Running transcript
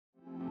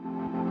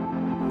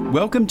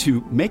Welcome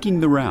to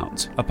Making the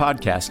Rounds, a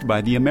podcast by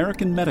the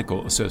American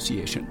Medical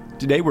Association.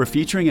 Today we're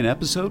featuring an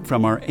episode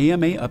from our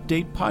AMA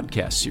Update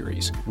podcast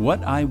series,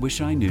 What I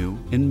Wish I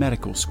Knew in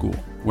Medical School,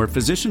 where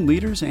physician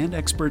leaders and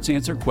experts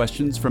answer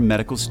questions from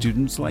medical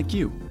students like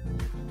you.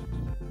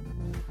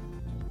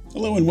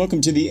 Hello and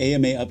welcome to the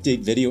AMA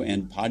Update video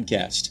and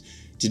podcast.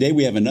 Today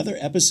we have another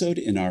episode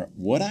in our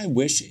What I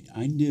Wish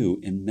I Knew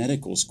in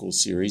Medical School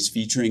series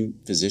featuring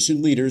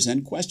physician leaders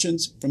and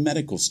questions from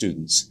medical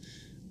students.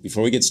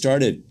 Before we get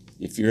started,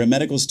 if you're a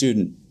medical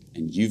student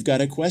and you've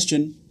got a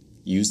question,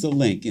 use the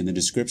link in the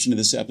description of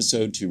this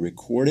episode to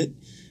record it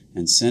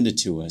and send it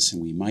to us,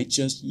 and we might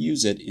just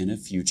use it in a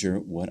future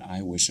What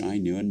I Wish I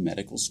Knew in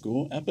Medical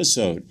School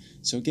episode.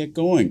 So get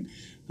going.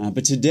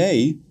 But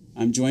today,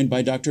 I'm joined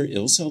by Dr.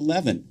 Ilse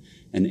Levin,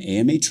 an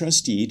AMA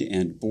trustee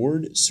and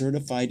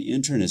board-certified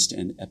internist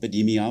and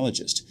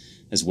epidemiologist,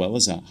 as well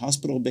as a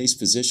hospital-based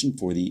physician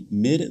for the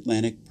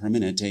Mid-Atlantic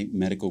Permanente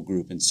Medical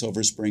Group in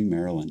Silver Spring,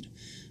 Maryland.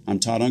 I'm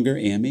Todd Unger,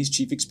 AMA's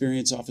Chief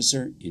Experience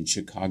Officer in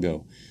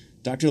Chicago.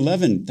 Dr.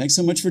 Levin, thanks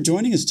so much for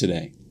joining us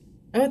today.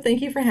 Oh,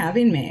 thank you for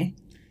having me.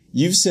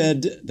 You've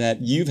said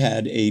that you've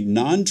had a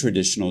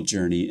non-traditional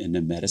journey into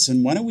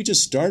medicine. Why don't we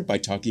just start by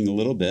talking a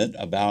little bit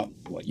about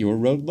what your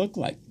road looked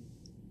like?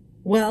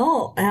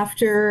 Well,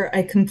 after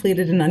I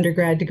completed an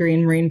undergrad degree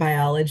in marine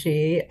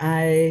biology,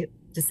 I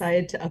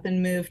decided to up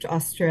and move to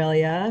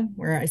Australia,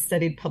 where I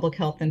studied public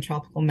health and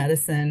tropical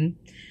medicine.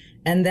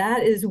 And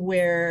that is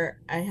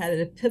where I had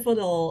a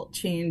pivotal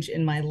change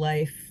in my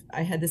life.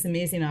 I had this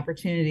amazing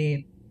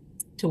opportunity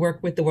to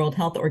work with the World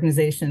Health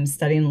Organization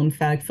studying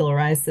lymphatic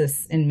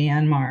filariasis in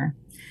Myanmar.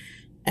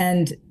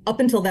 And up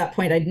until that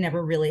point, I'd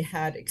never really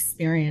had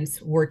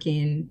experience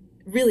working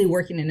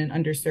in an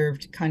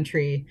underserved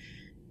country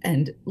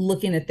and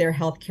looking at their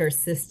healthcare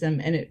system.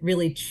 And it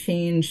really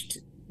changed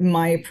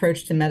my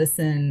approach to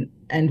medicine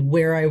and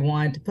where I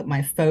wanted to put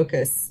my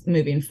focus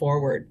moving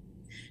forward.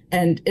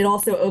 And it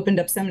also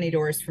opened up so many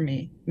doors for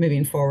me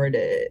moving forward.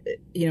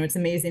 It's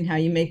amazing how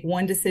you make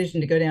one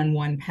decision to go down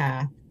one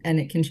path and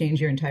it can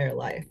change your entire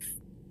life.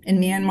 And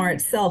Myanmar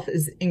itself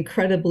is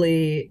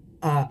incredibly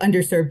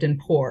underserved and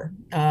poor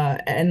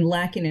and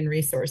lacking in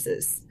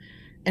resources.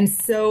 And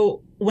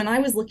so when I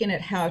was looking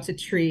at how to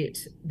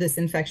treat this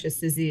infectious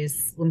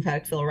disease,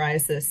 lymphatic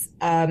filariasis,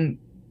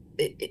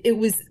 it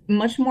was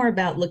much more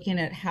about looking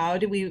at how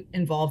do we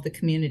involve the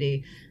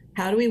community?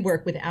 How do we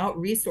work without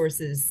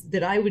resources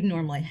that I would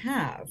normally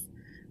have,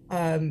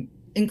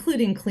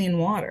 including clean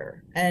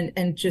water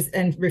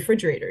and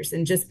refrigerators,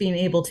 and just being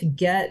able to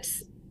get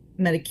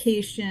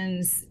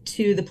medications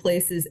to the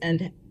places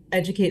and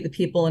educate the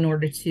people in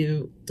order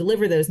to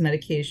deliver those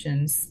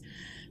medications,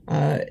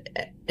 and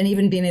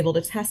even being able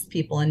to test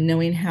people and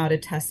knowing how to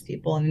test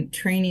people and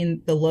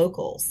training the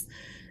locals.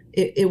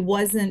 It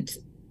wasn't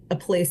a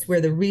place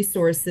where the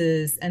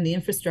resources and the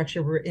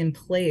infrastructure were in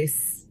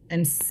place.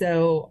 And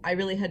so I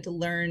really had to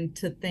learn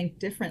to think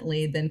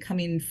differently than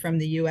coming from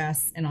the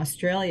US and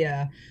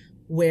Australia,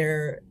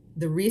 where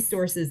the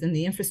resources and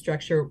the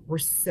infrastructure were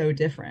so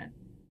different.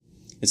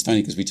 It's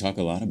funny because we talk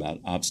a lot about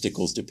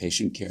obstacles to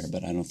patient care,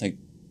 but I don't think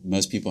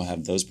most people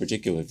have those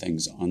particular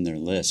things on their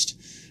list.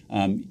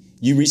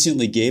 You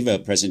recently gave a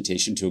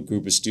presentation to a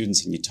group of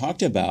students and you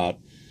talked about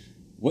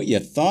what you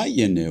thought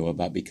you knew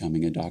about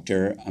becoming a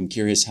doctor. I'm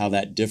curious how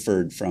that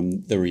differed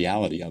from the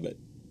reality of it.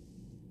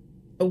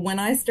 When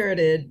I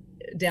started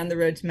down the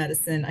road to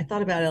medicine, I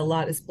thought about it a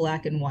lot as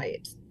black and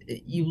white.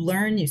 You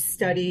learn, you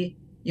study,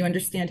 you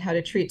understand how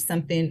to treat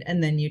something,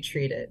 and then you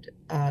treat it.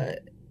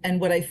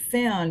 And what I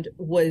found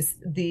was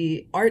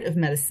the art of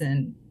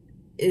medicine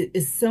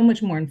is so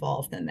much more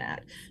involved than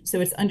that.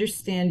 So it's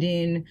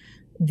understanding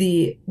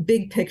the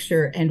big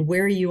picture and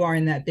where you are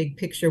in that big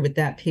picture with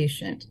that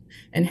patient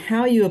and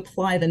how you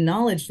apply the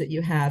knowledge that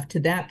you have to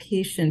that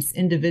patient's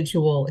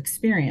individual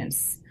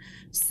experience.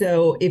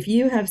 So if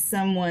you have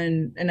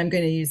someone, and I'm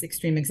going to use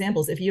extreme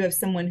examples, if you have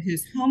someone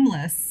who's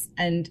homeless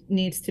and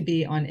needs to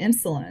be on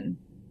insulin,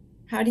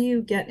 how do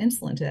you get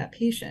insulin to that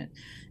patient?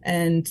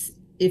 And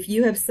if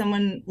you have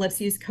someone,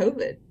 let's use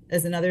COVID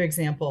as another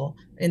example.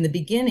 In the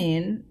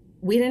beginning,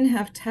 we didn't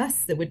have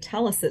tests that would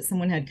tell us that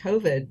someone had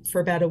COVID for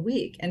about a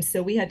week. And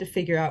so we had to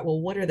figure out, well,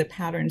 what are the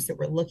patterns that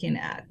we're looking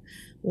at?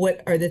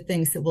 What are the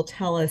things that will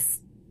tell us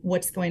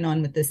what's going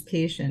on with this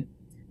patient?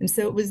 And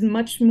so it was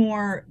much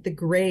more the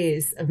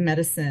grays of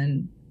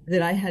medicine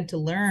that I had to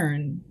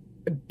learn,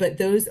 but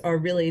those are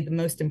really the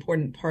most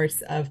important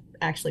parts of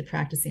actually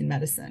practicing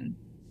medicine.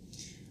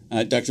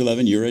 Dr.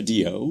 Levin, you're a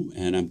DO,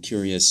 and I'm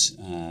curious,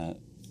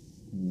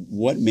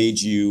 what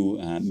made you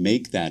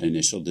make that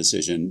initial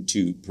decision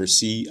to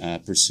pursue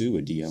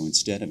a DO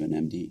instead of an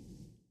MD?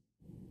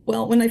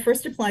 Well, when I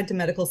first applied to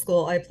medical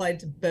school, I applied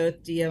to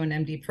both DO and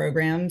MD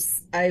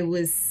programs. I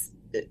was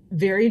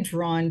very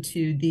drawn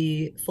to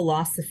the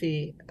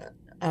philosophy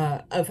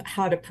of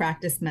how to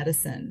practice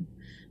medicine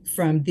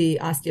from the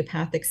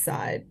osteopathic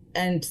side.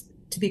 And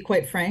to be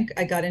quite frank,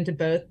 I got into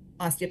both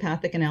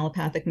osteopathic and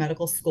allopathic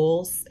medical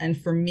schools. And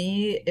for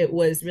me, it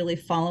was really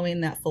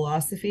following that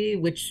philosophy,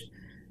 which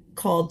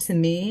called to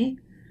me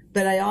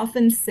But I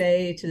often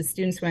say to the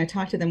students when I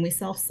talk to them, we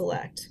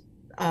self-select,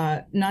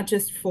 not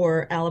just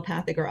for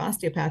allopathic or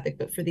osteopathic,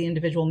 but for the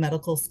individual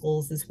medical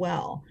schools as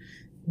well.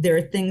 There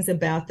are things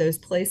about those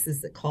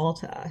places that call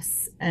to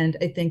us. And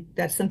I think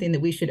that's something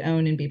that we should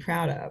own and be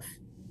proud of.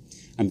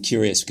 I'm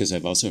curious because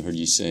I've also heard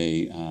you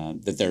say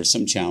that there are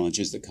some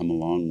challenges that come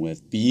along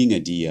with being a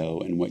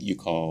DO and what you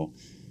call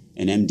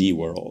an MD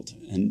world.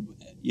 And,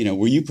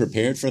 were you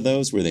prepared for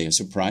those? Were they a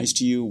surprise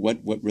to you?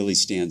 What really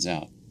stands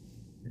out?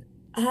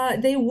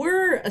 They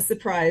were a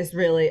surprise,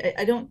 really.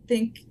 I don't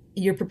think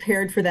you're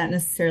prepared for that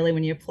necessarily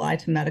when you apply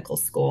to medical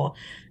school.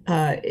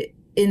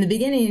 In the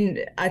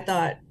beginning, I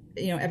thought,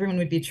 everyone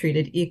would be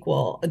treated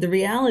equal. The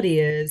reality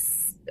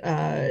is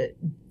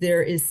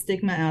there is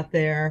stigma out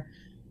there.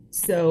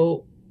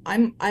 So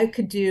I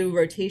could do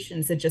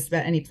rotations at just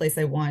about any place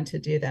I want to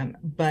do them.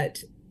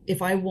 But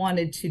if I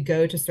wanted to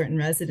go to certain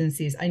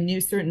residencies, I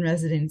knew certain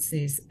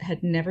residencies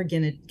had never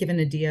given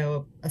a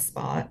DO a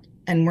spot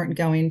and weren't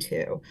going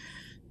to.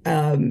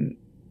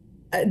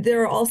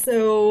 There are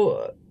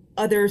also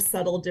other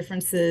subtle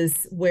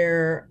differences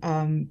where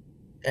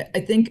I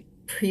think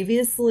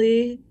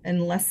previously,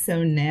 and less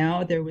so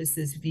now, there was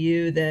this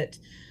view that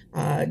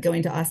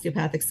going to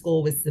osteopathic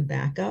school was the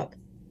backup,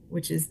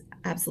 which is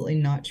absolutely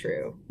not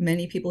true.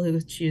 Many people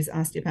who choose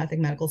osteopathic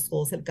medical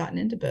schools have gotten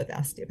into both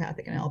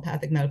osteopathic and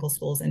allopathic medical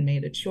schools and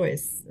made a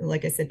choice.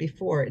 Like I said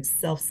before, it's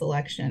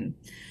self-selection.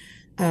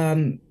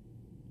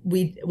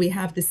 We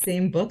have the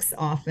same books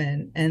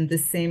often and the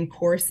same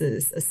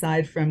courses,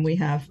 aside from we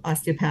have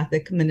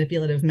osteopathic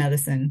manipulative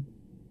medicine.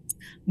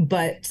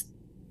 But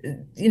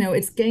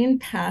it's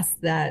gained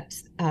past that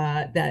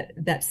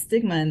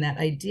stigma and that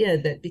idea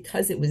that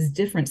because it was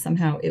different,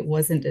 somehow it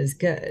wasn't as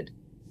good.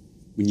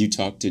 When you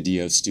talk to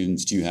DO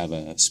students, do you have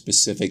a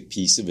specific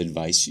piece of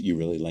advice you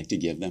really like to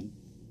give them?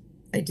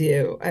 I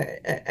do.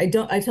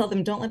 I tell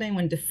them, don't let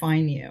anyone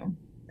define you,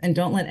 and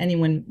don't let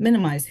anyone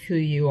minimize who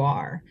you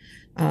are.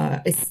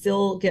 I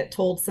still get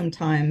told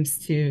sometimes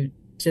to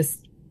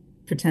just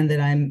pretend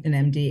that I'm an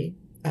MD.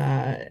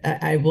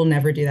 I will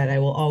never do that. I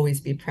will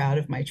always be proud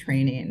of my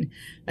training.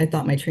 I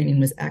thought my training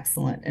was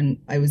excellent, and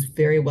I was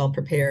very well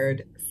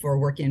prepared for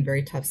working in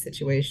very tough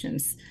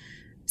situations.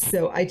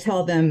 So I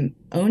tell them,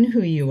 own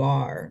who you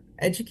are,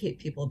 educate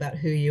people about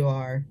who you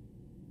are.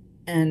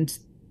 And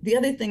the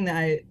other thing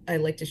that I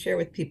like to share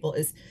with people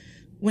is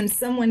when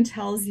someone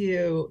tells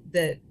you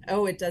that,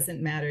 oh, it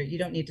doesn't matter, you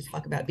don't need to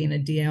talk about being a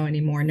DO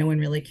anymore, no one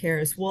really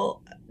cares.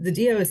 Well, the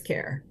DOs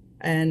care.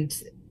 And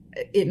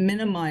it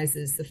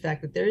minimizes the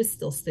fact that there is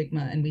still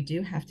stigma and we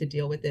do have to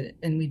deal with it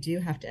and we do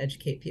have to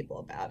educate people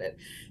about it.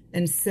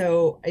 And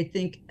so I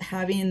think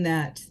having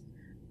that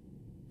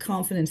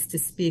confidence to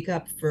speak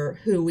up for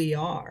who we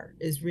are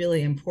is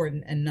really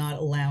important, and not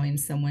allowing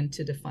someone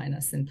to define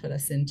us and put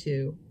us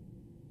into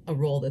a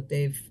role that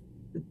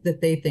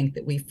they think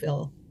that we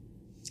fill.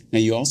 Now,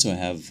 you also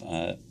have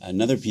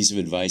another piece of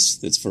advice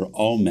that's for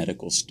all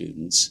medical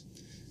students,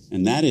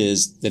 and that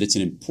is that it's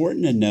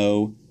important to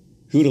know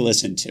who to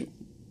listen to.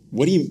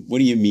 What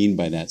do you mean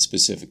by that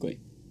specifically?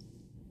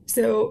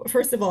 So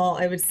first of all,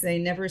 I would say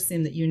never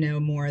assume that you know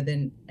more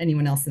than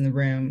anyone else in the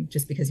room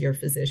just because you're a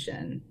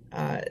physician.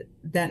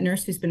 That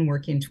nurse who's been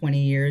working 20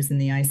 years in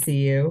the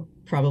ICU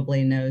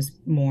probably knows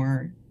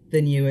more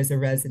than you as a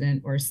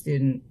resident or a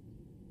student,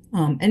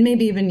 and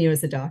maybe even you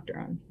as a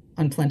doctor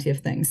on plenty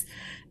of things.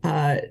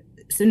 So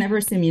never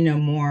assume you know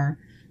more.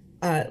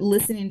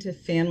 Listening to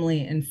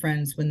family and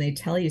friends when they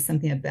tell you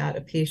something about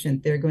a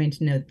patient, they're going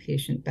to know the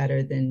patient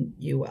better than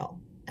you will.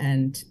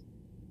 And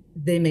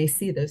they may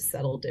see those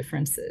subtle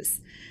differences.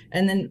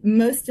 And then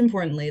most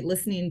importantly,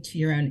 listening to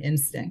your own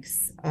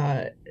instincts.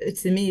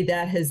 To me,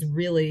 that has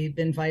really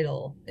been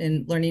vital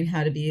in learning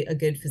how to be a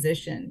good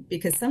physician,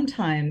 because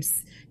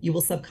sometimes you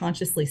will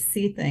subconsciously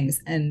see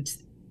things and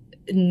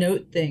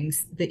note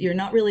things that you're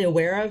not really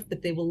aware of,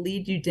 but they will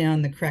lead you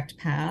down the correct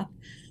path.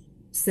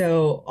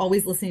 So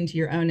always listening to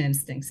your own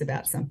instincts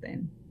about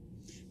something.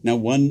 Now,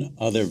 one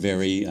other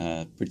very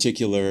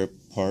particular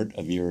part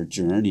of your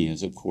journey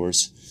is, of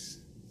course,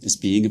 is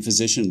being a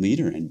physician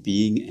leader and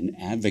being an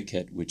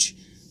advocate, which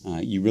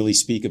you really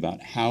speak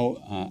about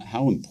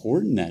how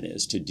important that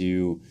is to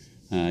do,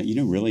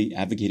 really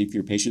advocating for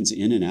your patients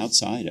in and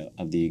outside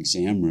of the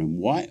exam room.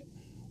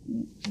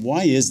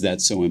 Why is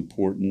that so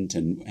important,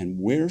 and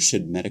where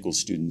should medical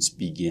students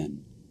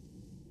begin?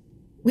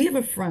 We have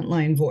a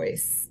frontline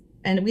voice,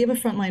 and we have a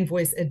frontline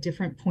voice at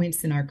different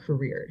points in our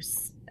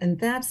careers. And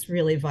that's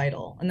really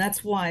vital. And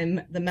that's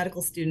why the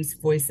medical students'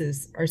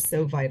 voices are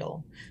so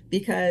vital,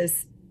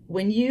 because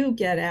when you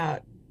get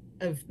out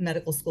of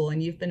medical school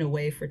and you've been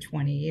away for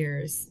 20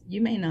 years,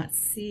 you may not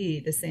see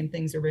the same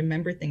things or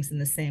remember things in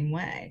the same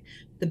way.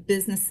 The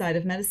business side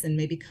of medicine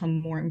may become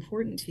more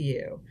important to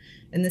you.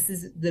 And this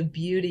is the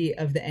beauty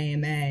of the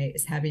AMA,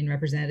 is having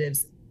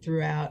representatives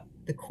throughout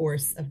the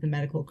course of the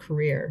medical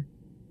career,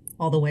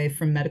 all the way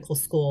from medical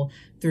school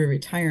through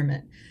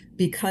retirement,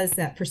 because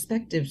that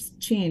perspective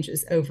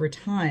changes over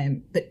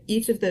time. But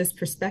each of those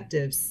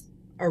perspectives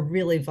are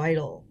really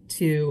vital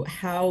to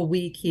how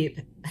we keep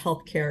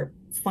healthcare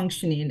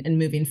functioning and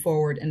moving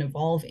forward and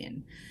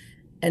evolving.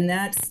 And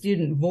that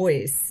student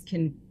voice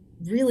can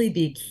really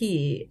be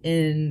key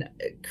in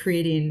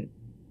creating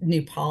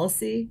new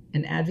policy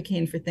and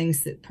advocating for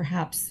things that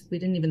perhaps we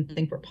didn't even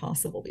think were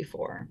possible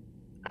before.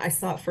 I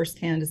saw it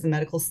firsthand as a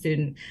medical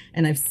student,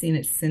 and I've seen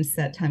it since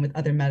that time with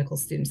other medical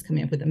students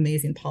coming up with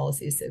amazing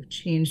policies that have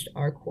changed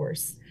our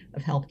course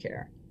of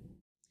healthcare.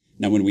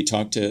 Now, when we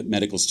talk to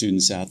medical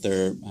students out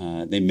there,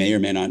 they may or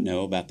may not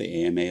know about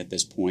the AMA at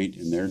this point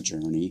in their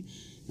journey.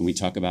 And we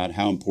talk about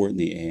how important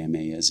the AMA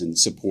is in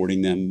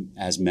supporting them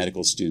as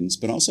medical students,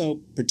 but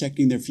also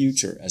protecting their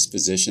future as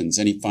physicians.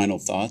 Any final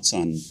thoughts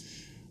on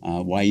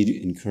why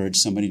you encourage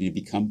somebody to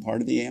become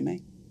part of the AMA?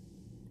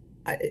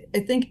 I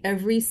think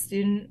every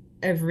student,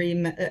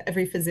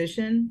 every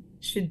physician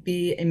should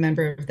be a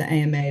member of the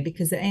AMA,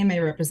 because the AMA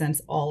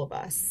represents all of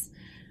us.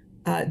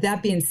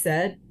 That being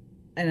said,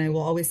 and I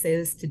will always say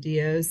this to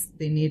DOs,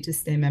 they need to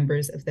stay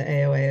members of the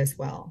AOA as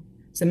well.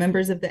 So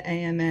members of the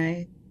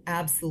AMA,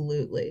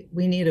 absolutely.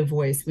 We need a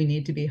voice. We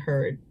need to be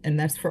heard. And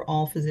that's for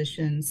all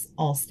physicians,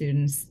 all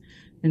students,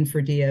 and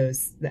for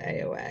DOs, the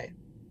AOA,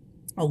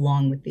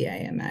 along with the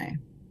AMA.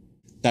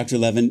 Dr.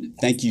 Levin,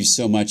 thank you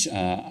so much.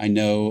 I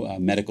know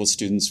medical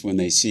students, when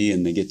they see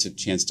and they get a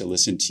chance to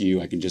listen to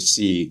you, I can just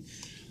see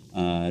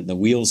the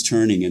wheels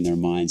turning in their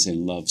minds. They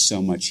love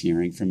so much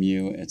hearing from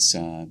you. It's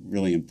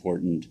really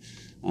important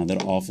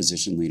that all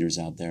physician leaders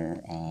out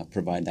there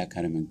provide that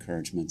kind of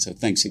encouragement. So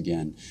thanks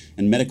again.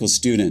 And medical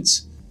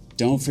students,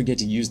 don't forget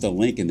to use the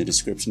link in the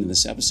description of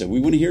this episode. We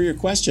want to hear your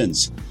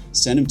questions.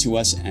 Send them to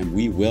us and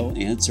we will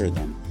answer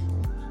them.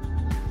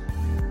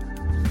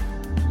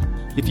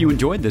 If you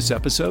enjoyed this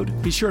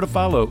episode, be sure to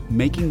follow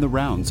Making the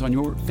Rounds on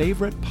your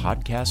favorite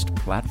podcast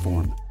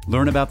platform.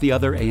 Learn about the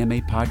other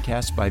AMA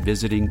podcasts by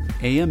visiting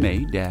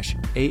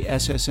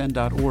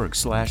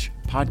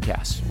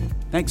ama-assn.org/podcasts.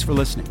 Thanks for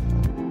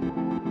listening.